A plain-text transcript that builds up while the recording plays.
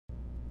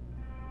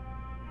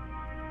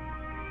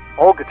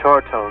All guitar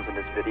tones in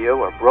this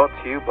video are brought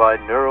to you by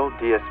Neural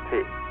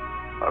DSP,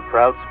 our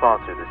proud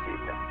sponsor this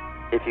evening.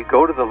 If you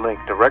go to the link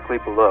directly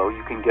below,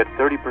 you can get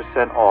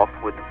 30% off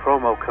with the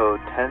promo code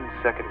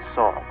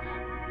 10secondsongs.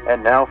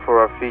 And now for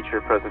our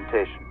feature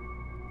presentation.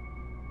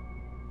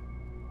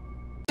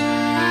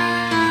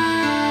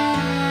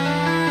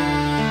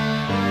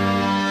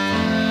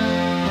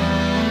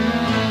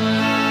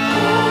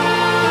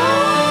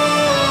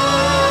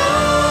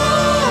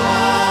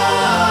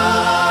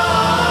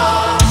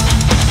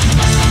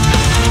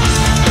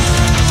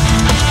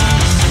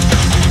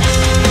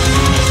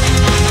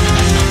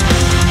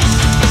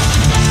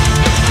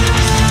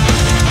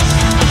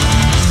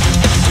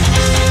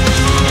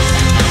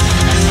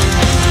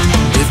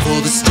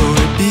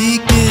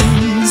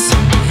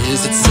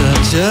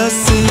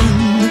 Just sin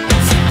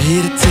for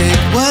me to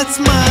take what's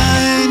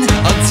mine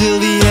until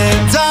the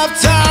end of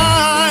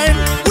time.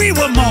 We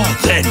were more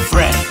than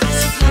friends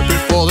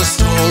before the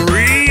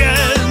story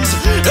ends,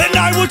 and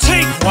I will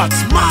take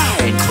what's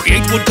mine,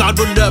 create what God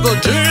would never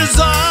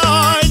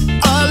design.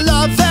 A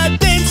love had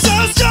been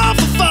so strong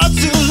for far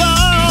too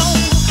long.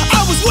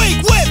 I was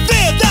weak with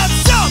fear that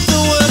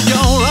something would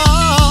go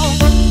wrong.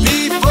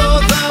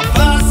 Before the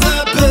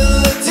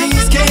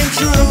possibilities came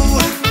true,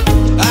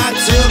 I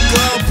took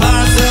a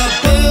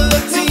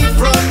possibility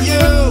from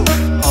you.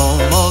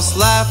 Almost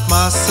laughed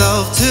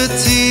myself to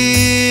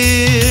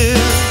tears,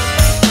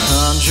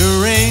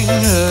 conjuring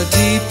her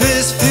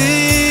deepest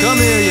fears. Come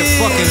here, you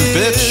fucking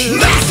bitch.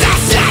 Master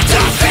set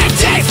to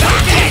 50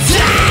 fucking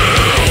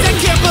times. I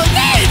can't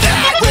believe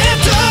that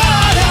we've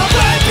done it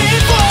right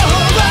before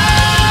her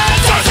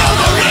eyes. Don't know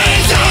the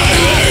reason.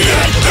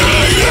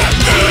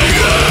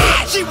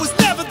 She was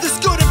never this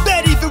good in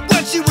bed, even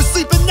when she was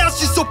sleeping. Now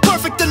she's so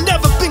perfect and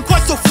never been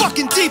quite so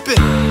fucking deep in.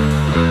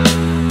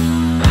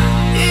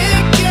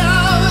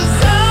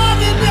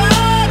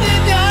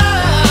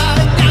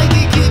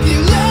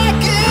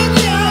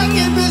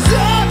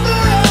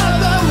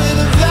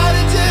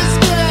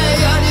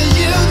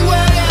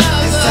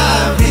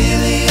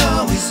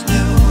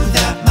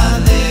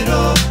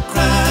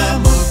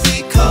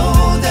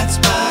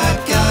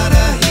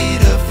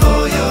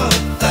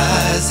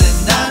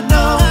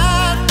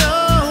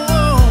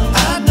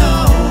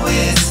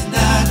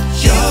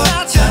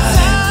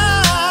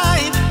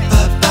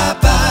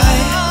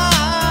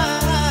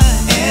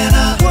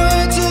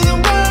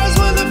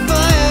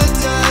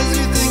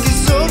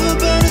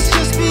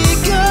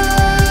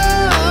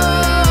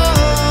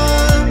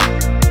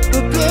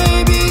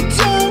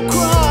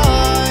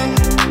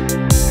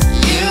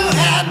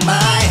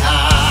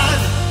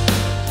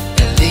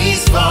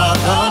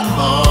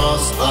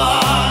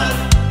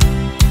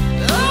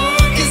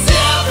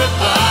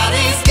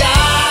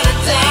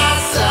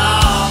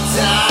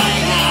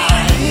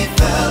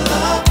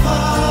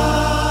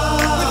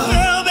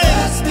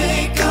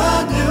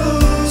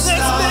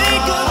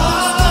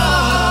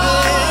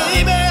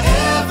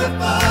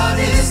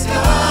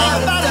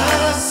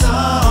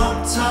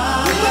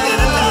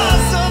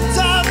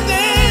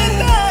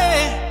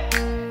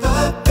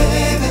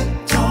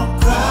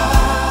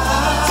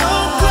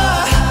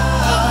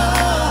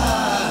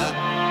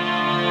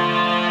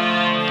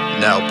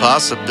 Now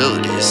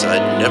possibilities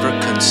I'd never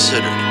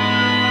considered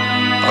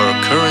are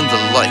occurring, the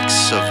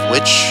likes of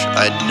which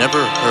I'd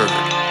never heard.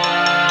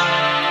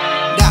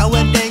 Now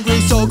an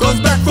angry soul goes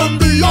back from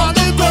beyond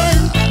the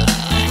grave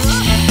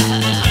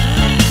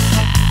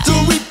to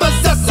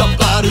repossess a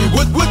body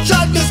with which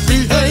I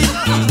misbehave.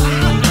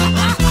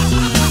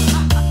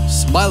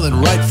 Smiling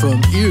right from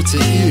ear to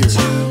ear,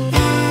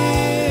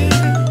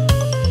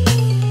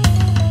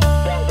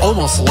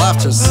 almost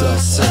laughed herself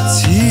to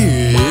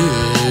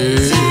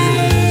tears.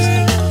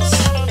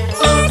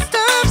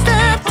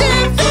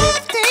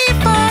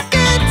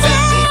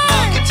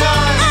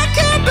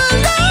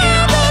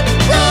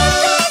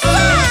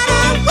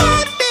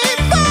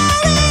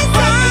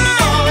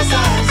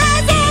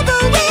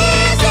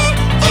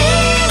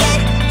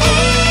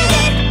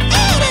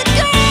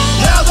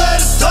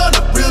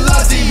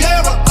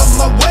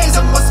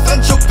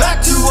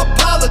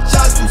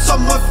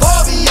 Somewhere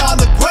far beyond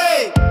the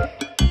grave.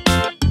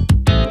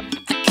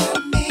 I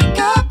can't make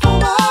up for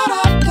what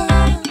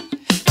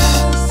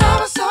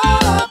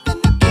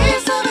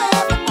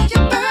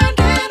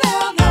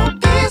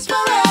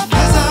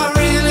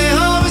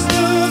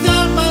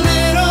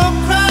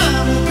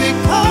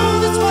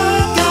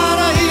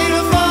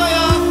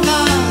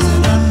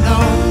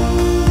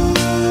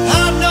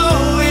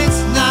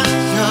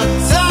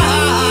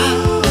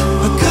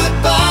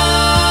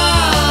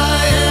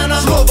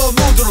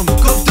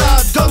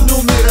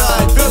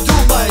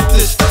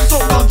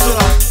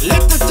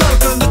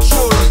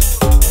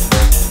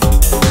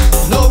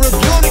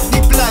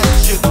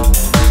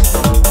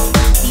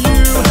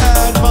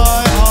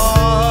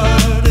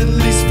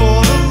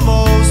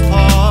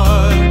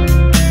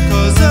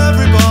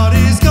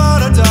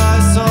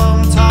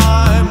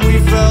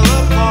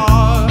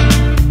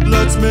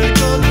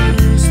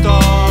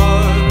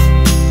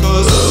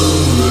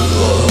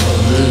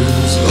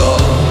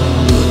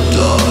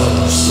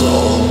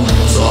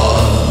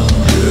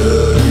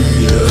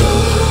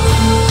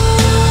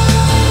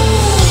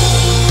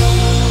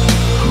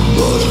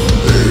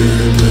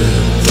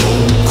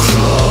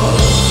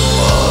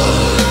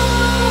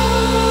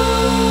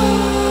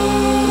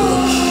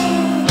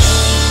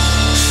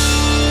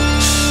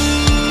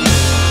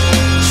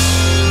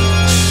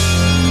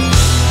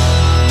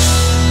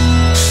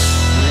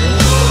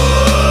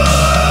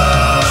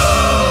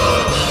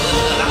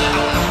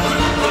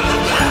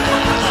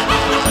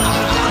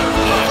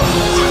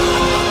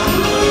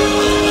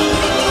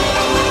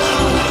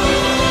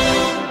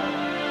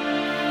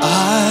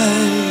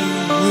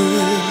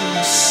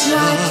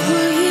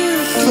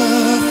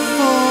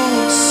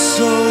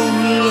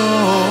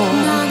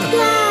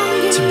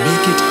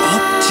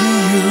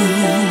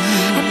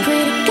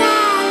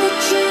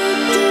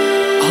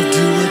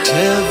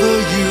whatever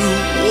you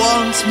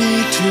want me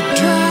to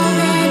do. Well,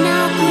 then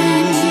I'll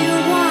grant you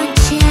one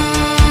chance.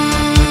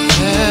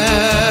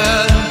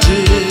 And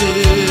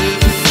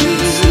if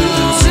it's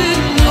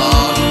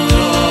not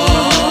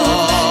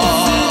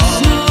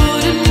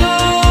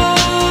enough,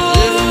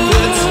 if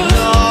it's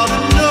not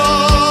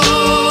enough,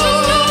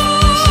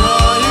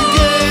 try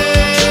again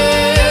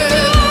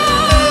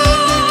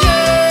and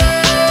again,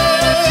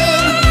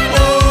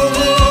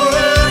 over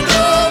and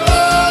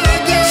over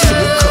again. So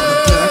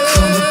we're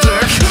coming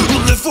back,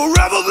 live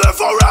forever, live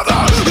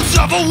forever. It's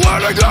never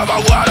winning, never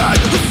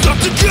winning. It's not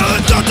together,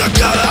 it's not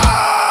together.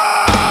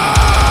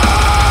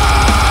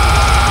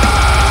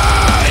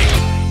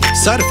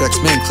 Side effects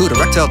may include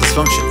erectile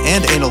dysfunction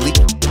and anal leak.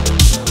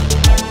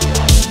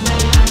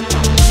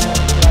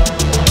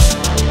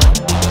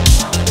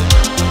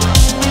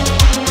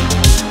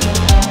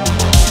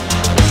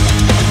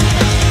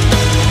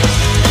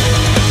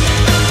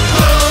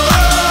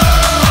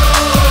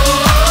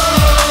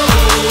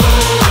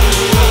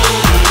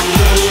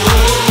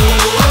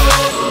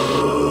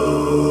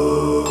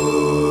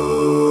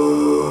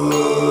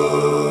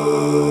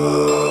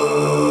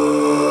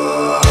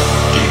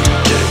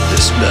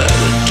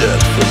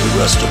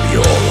 Rest of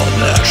your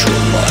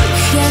unnatural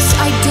life. Yes,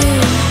 I do.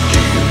 Do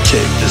you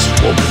take this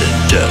woman in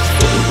death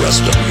for the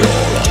rest of your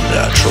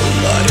unnatural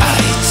life?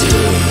 I do.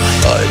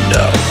 I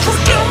now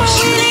pronounce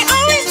you. And I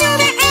always knew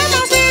that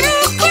Elmo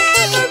didn't cry,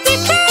 because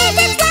that's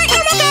why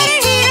Elmo got a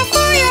hero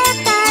for your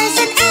thighs.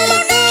 And Elmo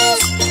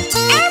knows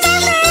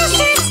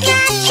it's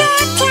not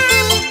your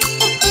time.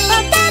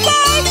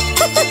 Bye-bye.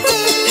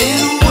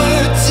 In a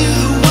word to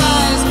the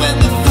wise, when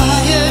the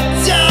fire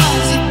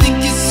dies, you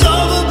think it's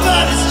over,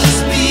 but it's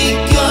just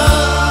begun.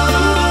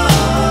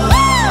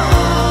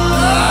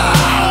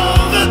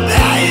 But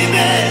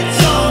baby,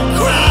 don't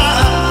cry.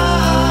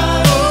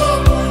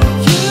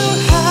 You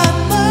had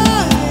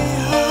my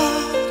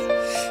heart,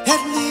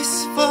 at least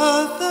for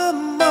the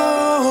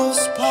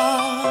most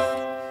part.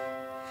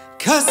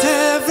 'Cause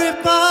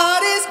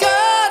everybody's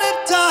gotta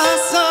die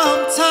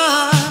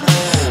sometime.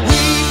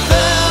 We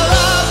fell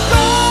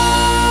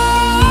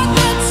apart,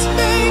 let's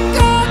make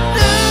a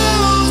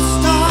new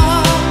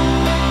start.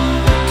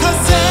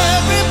 'Cause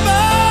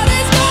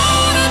everybody's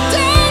gonna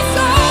die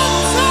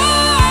sometime.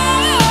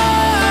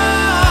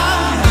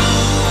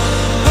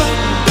 But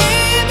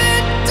baby,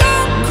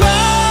 don't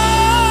cry.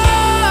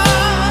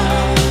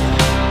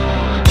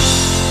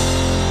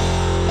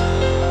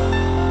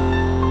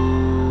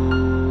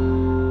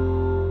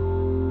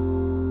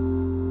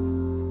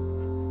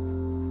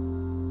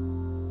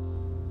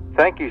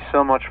 Thank you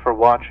so much for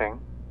watching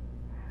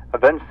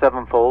Avenged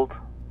Sevenfold,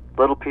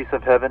 Little Piece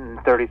of Heaven in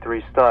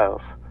 33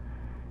 Styles.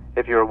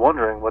 If you're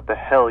wondering what the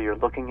hell you're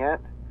looking at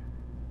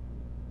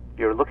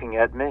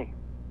me.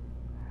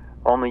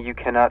 Only you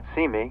cannot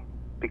see me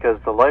because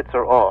the lights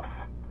are off,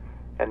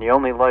 and the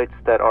only lights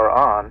that are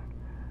on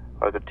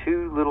are the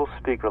two little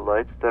speaker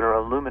lights that are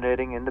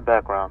illuminating in the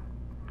background.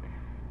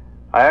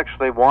 I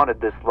actually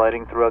wanted this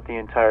lighting throughout the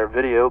entire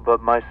video,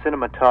 but my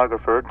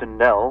cinematographer,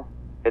 Donell,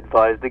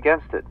 advised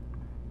against it.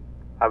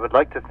 I would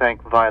like to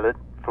thank Violet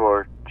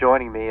for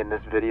joining me in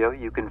this video.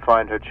 You can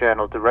find her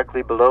channel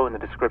directly below in the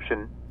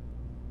description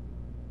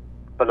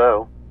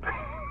below.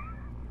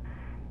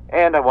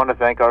 And I want to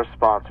thank our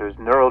sponsors,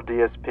 Neural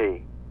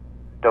DSP.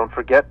 Don't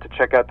forget to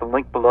check out the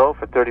link below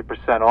for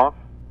 30% off,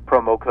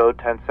 promo code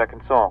 10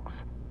 Second Songs.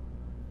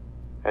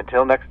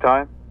 Until next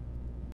time,